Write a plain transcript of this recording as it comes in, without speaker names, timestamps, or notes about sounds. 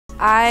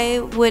I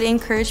would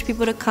encourage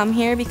people to come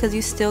here because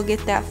you still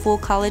get that full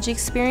college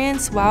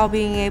experience while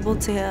being able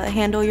to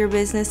handle your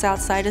business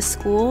outside of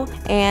school.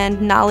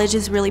 And knowledge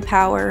is really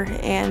power.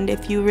 And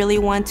if you really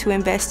want to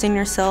invest in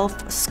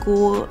yourself,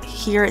 school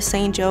here at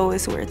St. Joe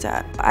is where it's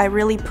at. I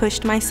really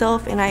pushed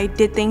myself and I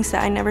did things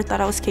that I never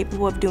thought I was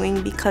capable of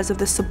doing because of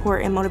the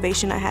support and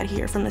motivation I had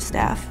here from the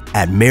staff.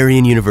 At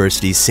Marian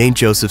University's St.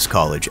 Joseph's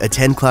College,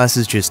 attend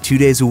classes just 2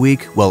 days a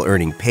week while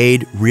earning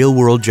paid,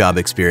 real-world job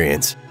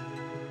experience.